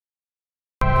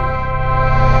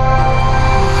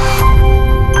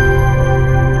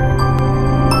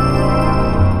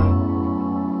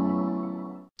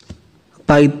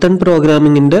Python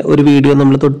പ്രോഗ്രാമിങ്ങിൻ്റെ ഒരു video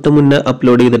നമ്മൾ തൊട്ട് മുന്നേ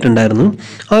അപ്ലോഡ് ചെയ്തിട്ടുണ്ടായിരുന്നു.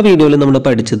 ആ വീഡിയോയിൽ നമ്മൾ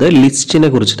പഠിച്ചത് ലിസ്റ്റിനെ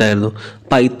കുറിച്ചിട്ടായിരുന്നു.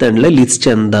 പൈത്തണിലെ ലിസ്റ്റ്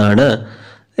എന്താണ്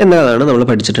എന്നതാണ് നമ്മൾ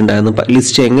പഠിച്ചിട്ടുണ്ടായിരുന്നു.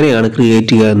 ലിസ്റ്റ് എങ്ങനെയാണ്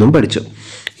ക്രിയേറ്റ് ചെയ്യുക എന്നും പഠിച്ചു.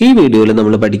 ഈ വീഡിയോയിൽ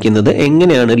നമ്മൾ പഠിക്കുന്നത്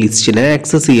എങ്ങനെയാണ് ലിസ്റ്റിനെ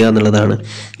ആക്സസ് ചെയ്യുക എന്നുള്ളതാണ്.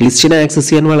 ലിസ്റ്റിനെ ആക്സസ്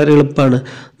ചെയ്യാൻ വളരെ എളുപ്പമാണ്.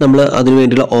 നമ്മൾ അതിനു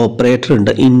വേണ്ടിയുള്ള ഓപ്പറേറ്റർ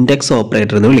ഉണ്ട്, ഇൻഡെക്സ്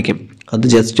ഓപ്പറേറ്റർ എന്ന് വിളിക്കും. അത്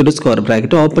ജസ്റ്റ് ഒരു സ്ക്വയർ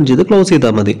ബ്രാക്കറ്റ് ഓപ്പൺ ചെയ്ത് ക്ലോസ്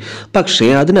ചെയ്താൽ മതി. പക്ഷേ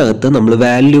അതിനകത്ത് നമ്മൾ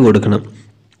വാല്യൂ കൊടുക്കണം.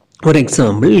 ഒരു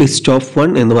എക്സാമ്പിൾ ലിസ്റ്റ് ഓഫ്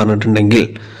 1 എന്ന് പറഞ്ഞിട്ടുണ്ടെങ്കിൽ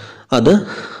അത്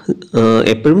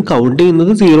എപ്പോഴും കൗണ്ട്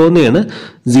ചെയ്യുന്നത് 0 എന്നെയാണ്.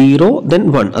 0 then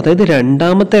 1, അതായത്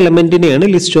രണ്ടാമത്തെ എലമെന്റിനെയാണ്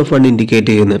ലിസ്റ്റ് ഓഫ് 1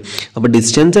 ഇൻഡിക്കേറ്റ് ചെയ്യുന്നത്. അപ്പോൾ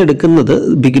ഡിസ്റ്റൻസ് എടുക്കുന്നത്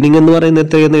ബിഗിനിങ് എന്ന് പറയുന്നത്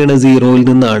എത്രയെന്നാണ്? 0ൽ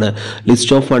നിന്നാണ്.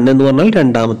 ലിസ്റ്റ് ഓഫ് 1 എന്ന് പറഞ്ഞാൽ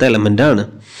രണ്ടാമത്തെ എലമെന്റ് ആണ്.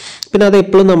 പിന്നെ അത്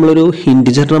എപ്പോഴും നമ്മളൊരു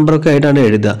ഇൻറ്റിജർ നമ്പറൊക്കെ ആയിട്ടാണ്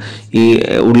എഴുതുക. ഈ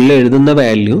ഉള്ളിൽ എഴുതുന്ന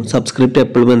വാല്യൂ സബ്സ്ക്രിപ്റ്റ്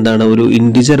എപ്പോഴും എന്താണ്, ഒരു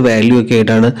ഇൻറ്റിജർ വാല്യൂ ഒക്കെ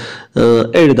ആയിട്ടാണ്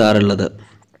എഴുതാറുള്ളത്.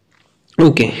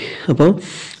 ഓക്കെ, അപ്പോൾ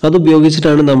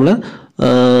അതുപയോഗിച്ചിട്ടാണ് നമ്മൾ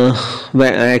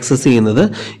ആക്സസ് ചെയ്യുന്നത്.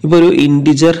 ഇപ്പോൾ ഒരു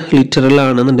ഇൻറ്റിജർ ലിറ്ററൽ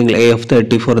ആണെന്നുണ്ടെങ്കിൽ a of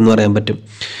 34 എന്ന് പറയാൻ പറ്റും.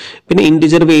 പിന്നെ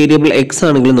ഇൻറ്റിജർ വേരിയബിൾ എക്സ്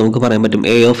ആണെങ്കിലും നമുക്ക് പറയാൻ പറ്റും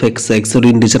a of x. എക്സ് ഒരു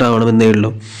ഇൻറ്റിജർ ആവണമെന്നേ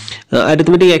ഉള്ളൂ.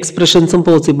 അരിത്മെറ്റിക് എക്സ്പ്രഷൻസും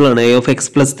പോസിബിൾ ആണ്. a of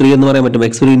x + 3 എന്ന് പറയാൻ പറ്റും.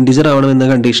 എക്സ് ഒരു ഇൻറ്റിജർ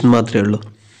ആവണമെന്ന കണ്ടീഷൻ മാത്രമേ ഉള്ളൂ.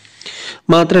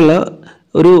 മാത്രമല്ല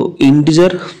ഒരു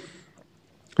ഇൻറ്റിജർ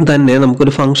തന്നെ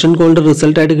നമുക്കൊരു ഫംഗ്ഷൻ കോളിൻ്റെ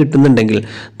റിസൾട്ട് ആയിട്ട് കിട്ടുന്നുണ്ടെങ്കിൽ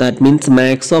that means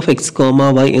max of X comma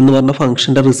Y എന്ന് പറഞ്ഞ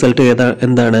ഫംഗ്ഷൻ്റെ റിസൾട്ട്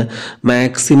എന്താണ്?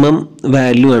 മാക്സിമം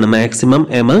വാല്യൂ ആണ്. Maximum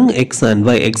among X and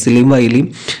Y. എക്സിലെയും വൈയിലെയും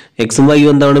എക്സും വൈയും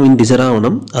എന്താവണം? ഇൻറ്റിജർ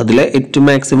ആവണം. അതിലെ ഏറ്റവും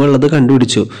മാക്സിമം ഉള്ളത്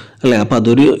കണ്ടുപിടിച്ചു അല്ലേ? അപ്പോൾ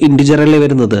അതൊരു ഇൻറ്റിജർ അല്ലേ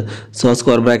വരുന്നത്. സോ ആ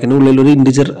സ്ക്വയർ ബ്രാക്കറ്റിൻ്റെ ഉള്ളിൽ ഒരു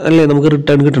ഇൻറ്റിജർ അല്ലേ നമുക്ക്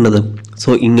റിട്ടേൺ കിട്ടുന്നത്. സോ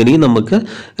ഇങ്ങനെയും നമുക്ക്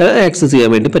ആക്സസ്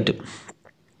ചെയ്യാൻ വേണ്ടി പറ്റും.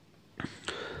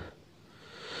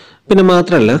 പിന്നെ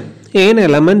മാത്രമല്ല, an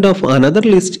element of another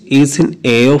list is in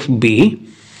a of b.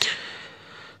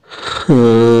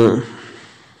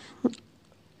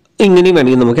 ഇങ്ങനെ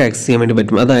വേണമെങ്കിൽ നമുക്ക് ആക്സസ് ചെയ്യാൻ വേണ്ടി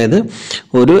പറ്റും. അതായത്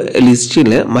ഒരു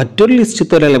ലിസ്റ്റിൽ മറ്റൊരു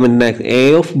ലിസ്റ്റിലത്തെ ഒരു എലമെന്റിനെ a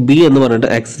of b എന്ന് പറഞ്ഞിട്ട്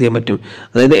ആക്സസ് ചെയ്യാൻ പറ്റും.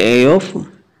 അതായത് a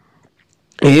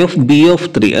of b of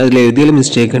 3, അതിൽ എഴുതിയാലും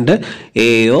മിസ്റ്റേക്ക് ഉണ്ട്.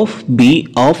 a of b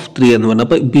of 3 എന്ന് പറഞ്ഞാൽ,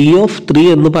 അപ്പോൾ b of 3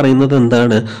 എന്ന് പറയുന്നത്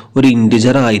എന്താണ്? ഒരു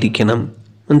ഇൻറ്റിജർ ആയിരിക്കണം.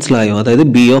 മനസ്സിലായോ? അതായത്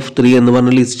b of 3 എന്ന്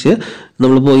പറഞ്ഞ ലിസ്റ്റ്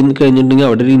നമ്മൾ പോയി കഴിഞ്ഞിട്ടുണ്ടെങ്കിൽ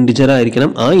അവിടെ ഒരു ഇൻറ്റിജർ ആയിരിക്കണം.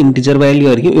 ആ ഇൻറ്റിജർ വാല്യൂ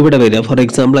ആയിരിക്കും ഇവിടെ വരിക. ഫോർ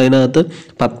എക്സാമ്പിൾ അതിനകത്ത്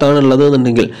 10 ഉള്ളത്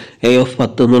എന്നുണ്ടെങ്കിൽ a of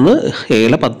 10 എന്ന് പറഞ്ഞാൽ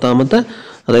എയിലെ 10ാമത്തെ,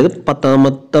 അതായത്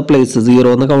 10ാമത്തെ പ്ലേസ്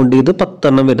 0 എന്ന് കൗണ്ട് ചെയ്ത്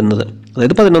 10 വരുന്നത്,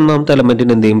 അതായത് 11ാമത്തെ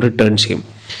എലമെന്റിന് എന്ത് ചെയ്യും? റിട്ടേൺ ചെയ്യും.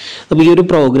 അപ്പോൾ ഈ ഒരു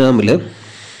പ്രോഗ്രാമിൽ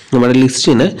നമ്മുടെ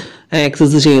ലിസ്റ്റിനെ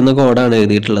ആക്സസ് ചെയ്യുന്ന കോഡാണ്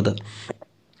എഴുതിയിട്ടുള്ളത്.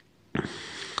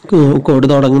 കോഡ്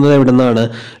തുടങ്ങുന്നത് എവിടെ നിന്നാണ്?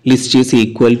 ലിസ്റ്റ് ഈസ്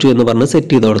ഈക്വൽ ടു എന്ന് പറഞ്ഞ് സെറ്റ്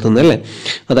ചെയ്ത് കൊടുക്കുന്നത് അല്ലേ?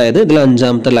 അതായത് ഇതിൽ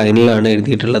 5ാമത്തെ ലൈനിലാണ്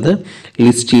എഴുതിയിട്ടുള്ളത്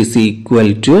list is equal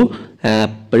to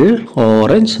apple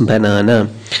orange banana,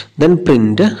 then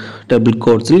print double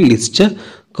കോട്ട്സിൽ list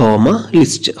comma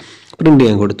list print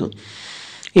ചെയ്യാൻ കൊടുത്തു.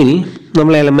 ഇനി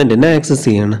നമ്മൾ എലമെന്റിനെ ആക്സസ്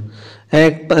ചെയ്യാണ്.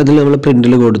 അതിൽ നമ്മൾ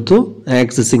പ്രിന്റിൽ കൊടുത്തു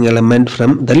accessing element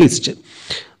from the list.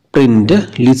 Print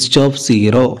list of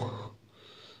 0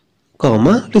 comma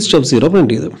list of 0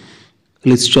 print ചെയ്തു.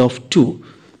 List of 2,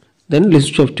 then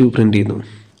list of 2 print ചെയ്തു.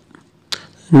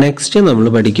 നെക്സ്റ്റ് നമ്മൾ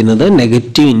പഠിക്കുന്നത്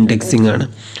നെഗറ്റീവ് ഇൻഡെക്സിംഗ് ആണ്.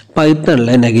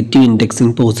 പൈത്തണിലെ നെഗറ്റീവ്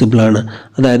ഇൻഡെക്സിംഗ് പോസിബിൾ ആണ്.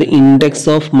 അതായത് ഇൻഡെക്സ്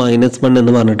ഓഫ് -1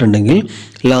 എന്ന് പറഞ്ഞിട്ടുണ്ടെങ്കിൽ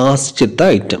ലാസ്റ്റത്തെ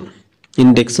ഐറ്റം,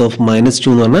 ഇൻഡെക്സ് ഓഫ് -2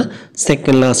 എന്ന് പറഞ്ഞാൽ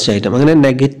സെക്കൻഡ് ലാസ്റ്റ് ഐറ്റം. അങ്ങനെ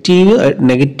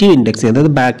നെഗറ്റീവ് ഇൻഡെക്സിങ്, അതായത്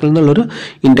ബാക്കിൽ നിന്നുള്ളൊരു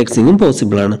ഇൻഡെക്സിങ്ങും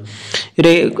പോസിബിൾ ആണ്.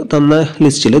 ഒരു തന്ന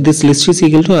ലിസ്റ്റിൽ this list is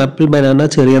equal to apple banana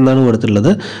cherry എന്നാണ്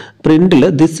കൊടുത്തിട്ടുള്ളത്. പ്രിന്റിൽ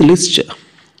this list,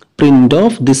 print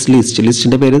of this list,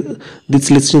 ലിസ്റ്റിന്റെ പേര്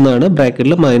ദിസ് ലിസ്റ്റ് എന്നാണ്,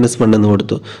 ബ്രാക്കറ്റിൽ -1 എന്ന്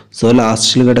കൊടുത്തു. സോ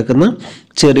ലാസ്റ്റിൽ കിടക്കുന്ന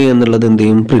ചെറി എന്നുള്ളത് എന്ത്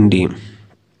ചെയ്യും? പ്രിന്റ് ചെയ്യും.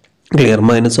 ക്ലിയർ?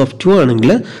 -2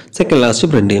 ആണെങ്കിൽ സെക്കൻഡ് ലാസ്റ്റ്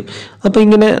പ്രിന്റ് ചെയ്യും. അപ്പോൾ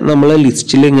ഇങ്ങനെ നമ്മൾ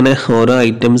ലിസ്റ്റിൽ ഇങ്ങനെ ഓരോ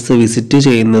ഐറ്റംസ് വിസിറ്റ്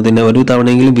ചെയ്യുന്നതിന്, ഒരു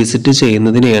തവണയെങ്കിലും വിസിറ്റ്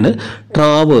ചെയ്യുന്നതിനെയാണ്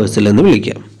ട്രാവേഴ്സൽ എന്ന്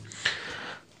വിളിക്കുക.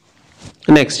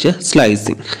 Next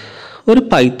slicing. ഒരു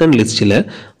പൈത്തൺ ലിസ്റ്റിൽ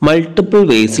മൾട്ടിപ്പിൾ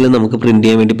വേസിൽ നമുക്ക് പ്രിന്റ്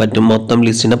ചെയ്യാൻ വേണ്ടി പറ്റും. മൊത്തം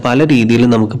ലിസ്റ്റിനെ പല രീതിയിൽ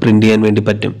നമുക്ക് പ്രിന്റ് ചെയ്യാൻ വേണ്ടി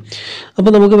പറ്റും.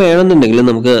 അപ്പോൾ നമുക്ക് വേണമെന്നുണ്ടെങ്കിൽ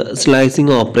നമുക്ക്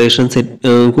സ്ലൈസിങ് ഓപ്പറേഷൻ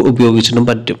ഉപയോഗിച്ചിട്ടും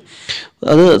പറ്റും.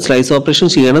 അത് സ്ലൈസ് ഓപ്പറേഷൻ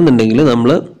ചെയ്യണമെന്നുണ്ടെങ്കിൽ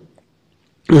നമ്മൾ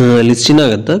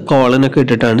ലിസ്റ്റിനകത്ത് കോളനൊക്കെ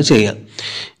ഇട്ടിട്ടാണ് ചെയ്യുക.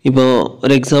 ഇപ്പോൾ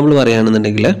ഒരു എക്സാമ്പിൾ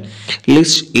പറയുകയാണെന്നുണ്ടെങ്കിൽ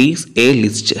ലിസ്റ്റ് ഈസ് എ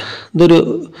ലിസ്റ്റ്, ഇതൊരു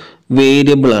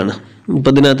വേരിയബിൾ ആണ്.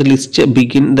 ഇപ്പോൾ ഇതിനകത്ത് list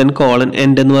begin then colon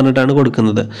end എന്ന് പറഞ്ഞിട്ടാണ്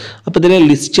കൊടുക്കുന്നത്. അപ്പോൾ ഇതിലെ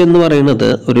ലിസ്റ്റ് എന്ന് പറയുന്നത്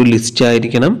ഒരു ലിസ്റ്റ്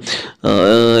ആയിരിക്കണം,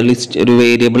 ലിസ്റ്റ് ഒരു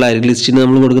വേരിയബിൾ ആയിരിക്കും. ലിസ്റ്റിന്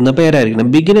നമ്മൾ കൊടുക്കുന്ന പേരായിരിക്കണം.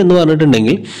 ബിഗിൻ എന്ന്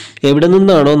പറഞ്ഞിട്ടുണ്ടെങ്കിൽ എവിടെ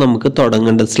നിന്നാണോ നമുക്ക്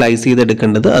തുടങ്ങേണ്ടത്, സ്ലൈസ്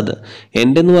ചെയ്തെടുക്കേണ്ടത് അത്.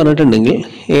 എൻഡ് എന്ന് പറഞ്ഞിട്ടുണ്ടെങ്കിൽ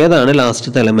ഏതാണ്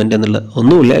ലാസ്റ്റത്തെ എലമെന്റ് എന്നുള്ളത്.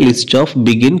 ഒന്നുമില്ല, list of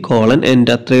begin colon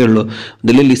end, അത്രയേ ഉള്ളൂ.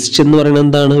 ഇതിൽ ലിസ്റ്റ് എന്ന് പറയുന്നത്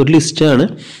എന്താണ്? ഒരു ലിസ്റ്റാണ്,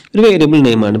 ഒരു വേരിയബിൾ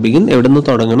നെയിമാണ്. ബിഗിൻ എവിടെ നിന്ന്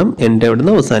തുടങ്ങണം, എൻഡ് എവിടെ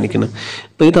നിന്ന് അവസാനിക്കണം.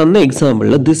 ഇപ്പോൾ ഈ തന്ന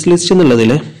എക്സാമ്പിളിൽ ദിസ് ലിസ്റ്റ്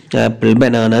എന്നുള്ളതിൽ apple,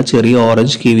 banana, cherry,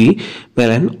 orange, kiwi,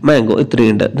 melon, mango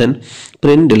ഇത്രയുണ്ട്. Then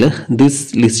പ്രിന്റിൽ this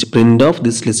list print of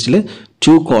this ലിസ്റ്റിൽ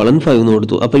 2:5 എന്ന്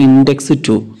കൊടുത്തു. അപ്പോൾ ഇൻഡെക്സ്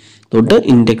 2 തൊട്ട്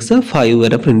ഇൻഡെക്സ് 5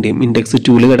 വരെ പ്രിന്റ് ചെയ്യും. ഇൻഡെക്സ്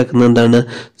 2 കിടക്കുന്നത് എന്താണ്?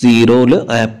 0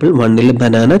 ആപ്പിൾ, 1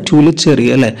 ബനാന, 2 ചെറി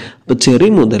അല്ലേ. അപ്പോൾ ചെറി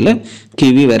മുതൽ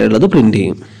കിവി വരെ ഉള്ളത് പ്രിന്റ്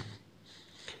ചെയ്യും.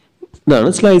 ഇതാണ്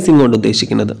സ്ലൈസിങ് കൊണ്ട്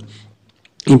ഉദ്ദേശിക്കുന്നത്.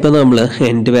 ഇപ്പം നമ്മൾ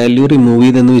എൻഡ് വാല്യൂ റിമൂവ്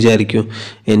ചെയ്തെന്ന് വിചാരിക്കും.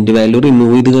 എൻഡ് വാല്യൂ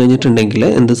റിമൂവ് ചെയ്ത് കഴിഞ്ഞിട്ടുണ്ടെങ്കിൽ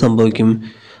എന്ത് സംഭവിക്കും?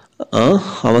 ആ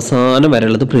അവസാനം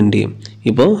വരെയുള്ളത് പ്രിന്റ് ചെയ്യും.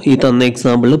 ഇപ്പോൾ ഈ തന്ന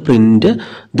എക്സാമ്പിൾ പ്രിന്റ്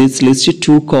ദിസ് ലിസ്റ്റ്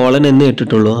 2: എന്ന്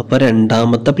ഇട്ടിട്ടുള്ളൂ. അപ്പോൾ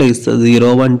രണ്ടാമത്തെ പ്ലേസ്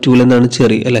 0, 1, 2 എന്നാണ്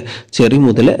ചെറി അല്ലെ. ചെറി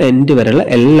മുതൽ എൻഡ് വരെയുള്ള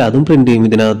എല്ലാതും പ്രിന്റ് ചെയ്യും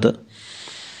ഇതിനകത്ത്.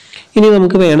 ഇനി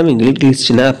നമുക്ക് വേണമെങ്കിൽ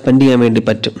ലിസ്റ്റിനെ അപ്പൻഡ് ചെയ്യാൻ വേണ്ടി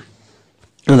പറ്റും.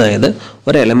 അതായത്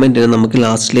ഒരു എലമെൻറ്റിനെ നമുക്ക്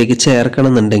ലാസ്റ്റിലേക്ക് ചേർക്കണം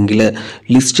എന്നുണ്ടെങ്കിൽ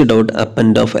list dot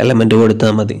append of element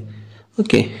കൊടുത്താൽ മതി.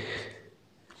 ഓക്കെ,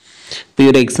 ഇപ്പോൾ ഈ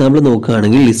ഒരു എക്സാമ്പിൾ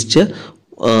നോക്കുകയാണെങ്കിൽ ലിസ്റ്റ്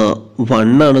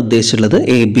 1 ആണ് ഉദ്ദേശിച്ചുള്ളത്.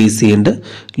 ABC ഉണ്ട്.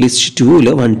 ലിസ്റ്റ് 2ൽ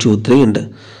 1, 2, 3 ഉണ്ട്.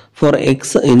 Four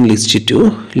X in list 2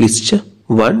 list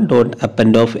 1 dot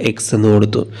append of X എന്ന്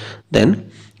കൊടുത്തു. ദെൻ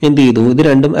എന്ത് ചെയ്തു? ഇത്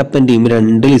രണ്ടും അപ്പൻഡ് ചെയ്യും.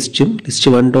 രണ്ട് ലിസ്റ്റും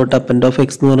list 1 dot append of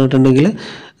X എന്ന് പറഞ്ഞിട്ടുണ്ടെങ്കിൽ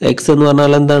എക്സ് എന്ന്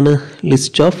പറഞ്ഞാൽ എന്താണ്?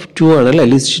 ലിസ്റ്റ് ഓഫ് 2 ആണ് അല്ലേ.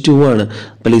 ലിസ്റ്റ് 2 ആണ്.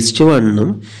 അപ്പോൾ ലിസ്റ്റ് 1ഉം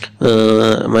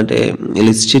മറ്റേ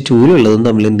ലിസ്റ്റ് 2ലുള്ളതും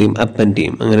തമ്മിൽ എന്ത് ചെയ്യും? അപ്പൻഡ്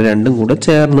ചെയ്യും. അങ്ങനെ രണ്ടും കൂടെ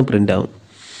ചേർന്ന് പ്രിൻ്റ് ആവും.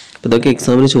 അപ്പോൾ ഇതൊക്കെ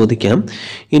എക്സാമിന് ചോദിക്കാം.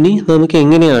 ഇനി നമുക്ക്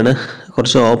എങ്ങനെയാണ്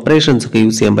കുറച്ച് ഓപ്പറേഷൻസ് ഒക്കെ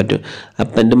യൂസ് ചെയ്യാൻ പറ്റും.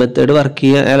 അപ്പൻഡ് മെത്തേഡ് വർക്ക്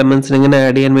ചെയ്യുക എലമെൻസിനെ ഇങ്ങനെ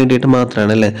ആഡ് ചെയ്യാൻ വേണ്ടിയിട്ട്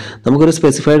മാത്രമാണ് അല്ലേ. നമുക്കൊരു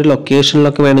സ്പെസിഫൈഡ്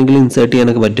ലൊക്കേഷനിലൊക്കെ വേണമെങ്കിൽ ഇൻസേർട്ട്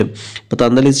ചെയ്യാനൊക്കെ പറ്റും. ഇപ്പോൾ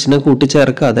തന്ന ലിസ്റ്റിനെ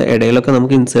കൂട്ടിച്ചേർക്കാതെ ഇടയിലൊക്കെ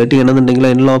നമുക്ക് ഇൻസേർട്ട് ചെയ്യണമെന്നുണ്ടെങ്കിൽ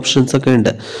അതിനുള്ള ഓപ്ഷൻസ് ഒക്കെ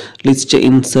ഉണ്ട്. List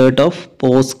insert of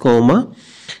pose comma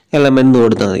element എന്ന്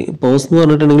കൊടുത്താൽ മതി. പോസ് എന്ന്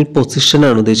പറഞ്ഞിട്ടുണ്ടെങ്കിൽ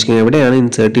പൊസിഷനാണ് ഉദ്ദേശിക്കുന്നത്, എവിടെയാണ്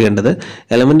ഇൻസേർട്ട് ചെയ്യേണ്ടത്.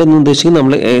 എലമെന്റ് എന്ന് ഉദ്ദേശിക്കുന്നത്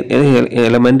നമ്മൾ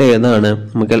എലമെന്റ് ഏതാണ്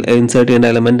നമുക്ക് ഇൻസേർട്ട്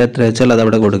ചെയ്യേണ്ട എലമെന്റ് എത്ര വെച്ചാൽ അത്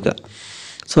അവിടെ കൊടുക്കുക.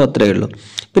 സോ അത്രയേ ഉള്ളൂ.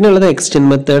 പിന്നെ ഉള്ളത് എക്സ്റ്റെൻഡ്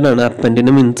മെത്തേഡാണ്.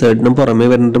 അപ്പൻഡിനും ഇൻസേർട്ടിനും പുറമേ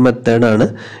വരുന്ന മെത്തേഡാണ്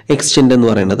എക്സ്റ്റെൻഡ് എന്ന്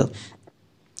പറയുന്നത്.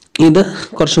 ഇത്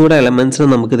കുറച്ചും കൂടെ എലമെന്റ്സിനെ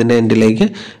നമുക്ക് ഇതിൻ്റെ എൻഡിലേക്ക്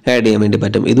ആഡ് ചെയ്യാൻ വേണ്ടി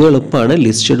പറ്റും. ഇത് എളുപ്പമാണ്.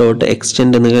 ലിസ്റ്റ് ഡോട്ട്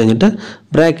എക്സ്റ്റെൻഡ് എന്ന് കഴിഞ്ഞിട്ട്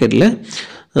ബ്രാക്കറ്റിൽ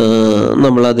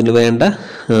നമ്മൾ അതിന് വേണ്ട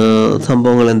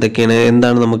സംഭവങ്ങൾ എന്തൊക്കെയാണ്,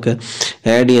 എന്താണ് നമുക്ക്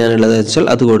ആഡ് ചെയ്യാനുള്ളത് വെച്ചാൽ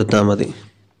അത് കൊടുത്താൽ മതി.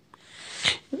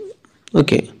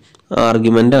 ഓക്കെ,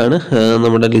 ആർഗ്യുമെൻ്റ് ആണ്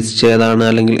നമ്മുടെ ലിസ്റ്റ് ഏതാണ്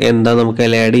അല്ലെങ്കിൽ എന്താ നമുക്ക്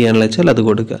അതിൽ ആഡ് ചെയ്യാനുള്ള വെച്ചാൽ അത്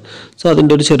കൊടുക്കുക. സോ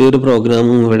അതിൻ്റെ ഒരു ചെറിയൊരു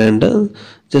പ്രോഗ്രാമും ഇവിടെ ഉണ്ട്.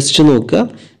 ജസ്റ്റ് നോക്കുക,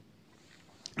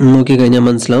 നോക്കിക്കഴിഞ്ഞാൽ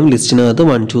മനസ്സിലാവും. ലിസ്റ്റിനകത്ത്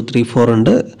 1, 2, 3, 4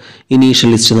 ഉണ്ട്. ഇനീഷ്യൽ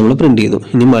ലിസ്റ്റ് നമ്മൾ പ്രിന്റ് ചെയ്തു.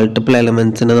 ഇനി മൾട്ടിപ്പിൾ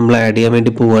എലമെന്റ്സിനെ നമ്മൾ ആഡ് ചെയ്യാൻ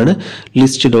വേണ്ടി പോവുകയാണ്.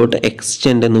 ലിസ്റ്റ് ഡോട്ട്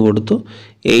എക്സ്റ്റെൻഡ് എന്ന് കൊടുത്തു,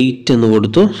 8 എന്ന്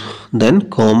കൊടുത്തു, ദെൻ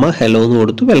കോമ ഹലോ എന്ന്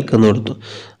കൊടുത്തു, വെൽക്കം എന്ന് കൊടുത്തു.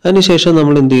 അതിനുശേഷം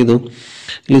നമ്മൾ എന്ത് ചെയ്തു?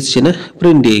 ലിസ്റ്റിനെ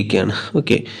പ്രിന്റ് ചെയ്യിക്കുകയാണ്.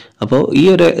 ഓക്കെ, അപ്പോൾ ഈ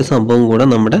ഒരു സംഭവം കൂടെ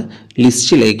നമ്മുടെ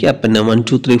ലിസ്റ്റിലേക്ക് അപ്പൻഡ് 1,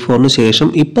 2, 3, 4ന് ശേഷം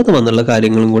ഇപ്പോഴത്തെ വന്നുള്ള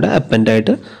കാര്യങ്ങളും കൂടെ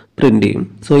അപ്പൻഡായിട്ട് പ്രിന്റ് ചെയ്യും.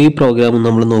 സോ ഈ പ്രോഗ്രാം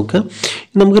നമ്മൾ നോക്കുക.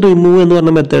 നമുക്ക് റിമൂവ് എന്ന്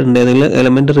പറഞ്ഞ മെത്തേഡ് ഉണ്ട്. ഏതെങ്കിലും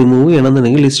എലമെന്റ് റിമൂവ്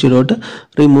ചെയ്യണമെന്നുണ്ടെങ്കിൽ list dot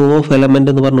remove of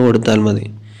element എന്ന് പറഞ്ഞു കൊടുത്താൽ മതി.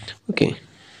 ഓക്കെ,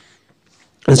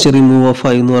 റിമൂവ് ഓഫ്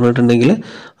 5 എന്ന് പറഞ്ഞിട്ടുണ്ടെങ്കിൽ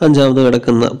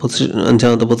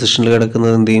അഞ്ചാമത്തെ പൊസിഷനിൽ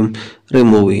കിടക്കുന്നത് എന്ത് ചെയ്യും?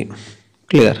 റിമൂവ് ചെയ്യും.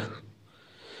 ക്ലിയർ?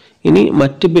 ഇനി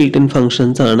മറ്റ് ബിൽറ്റ് ഇൻ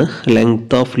ഫങ്ഷൻസ് ആണ്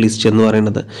ലെങ്ത് ഓഫ് ലിസ്റ്റ് എന്ന്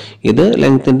പറയുന്നത്. ഇത്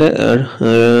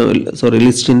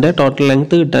ലിസ്റ്റിൻ്റെ ടോട്ടൽ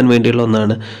ലെങ്ത് കിട്ടാൻ വേണ്ടിയുള്ള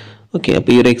ഒന്നാണ്. ഓക്കെ,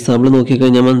 അപ്പോൾ ഈ ഒരു എക്സാമ്പിൾ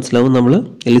നോക്കിക്കഴിഞ്ഞാൽ മനസ്സിലാവും. നമ്മൾ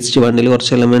ലിസ്റ്റ് 1ൽ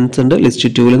കുറച്ച് എലമെന്റ്സ് ഉണ്ട്, ലിസ്റ്റ്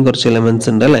 2ലും കുറച്ച് എലമെന്റ്സ്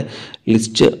ഉണ്ട് അല്ലേ.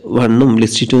 ലിസ്റ്റ് 1ഉം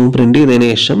ലിസ്റ്റ് 2ഉം പ്രിന്റ് ചെയ്തതിന്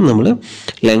ശേഷം നമ്മൾ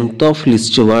ലെങ്ത് ഓഫ്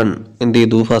ലിസ്റ്റ് 1 എന്ത്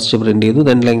ചെയ്തു? ഫസ്റ്റ് പ്രിന്റ് ചെയ്തു.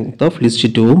 Then length of list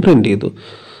 2ഉം print ചെയ്തു.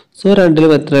 സോ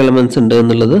രണ്ടിലും എത്ര എലമെന്റ്സ് ഉണ്ട്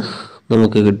എന്നുള്ളത്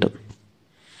നമുക്ക് കിട്ടും.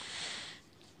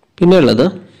 പിന്നെ ഉള്ളത്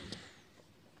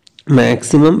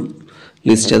മാക്സിമം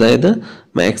ലിസ്റ്റ്, അതായത്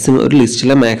ഒരു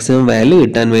ലിസ്റ്റിലെ മാക്സിമം വാല്യൂ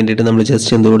കിട്ടാൻ വേണ്ടിയിട്ട് നമ്മൾ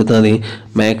ജസ്റ്റ് എന്ത് കൊടുത്താൽ മതി?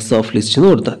 മാക്സ് ഓഫ് ലിസ്റ്റ് എന്ന്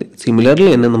കൊടുത്താൽ മതി. സിമിലർലി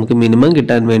തന്നെ നമുക്ക് മിനിമം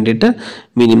കിട്ടാൻ വേണ്ടിയിട്ട്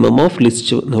മിനിമം ഓഫ്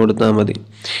ലിസ്റ്റ് എന്ന് കൊടുത്താൽ മതി.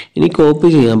 ഇനി കോപ്പി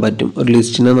ചെയ്യാൻ പറ്റും. ഒരു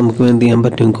ലിസ്റ്റിനെ നമുക്ക് എന്ത് ചെയ്യാൻ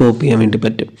പറ്റും? കോപ്പി ചെയ്യാൻ വേണ്ടി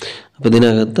പറ്റും. അപ്പോൾ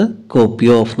ഇതിനകത്ത് കോപ്പി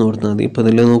ഓഫ് എന്ന് കൊടുത്താൽ മതി. ഇപ്പോൾ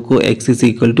ഇതിൽ നോക്കൂ, X is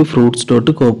equal to fruits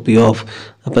dot copy of.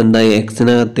 അപ്പോൾ എന്തായി?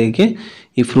 എക്സിനകത്തേക്ക്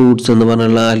ഈ ഫ്രൂട്ട്സ് എന്ന്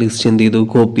പറഞ്ഞുള്ള ആ ലിസ്റ്റ് എന്ത് ചെയ്തു?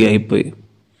 കോപ്പി ആയിപ്പോയി.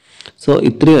 സോ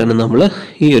ഇത്രയാണ് നമ്മൾ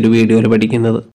ഈ ഒരു വീഡിയോയിൽ പഠിക്കുന്നത്.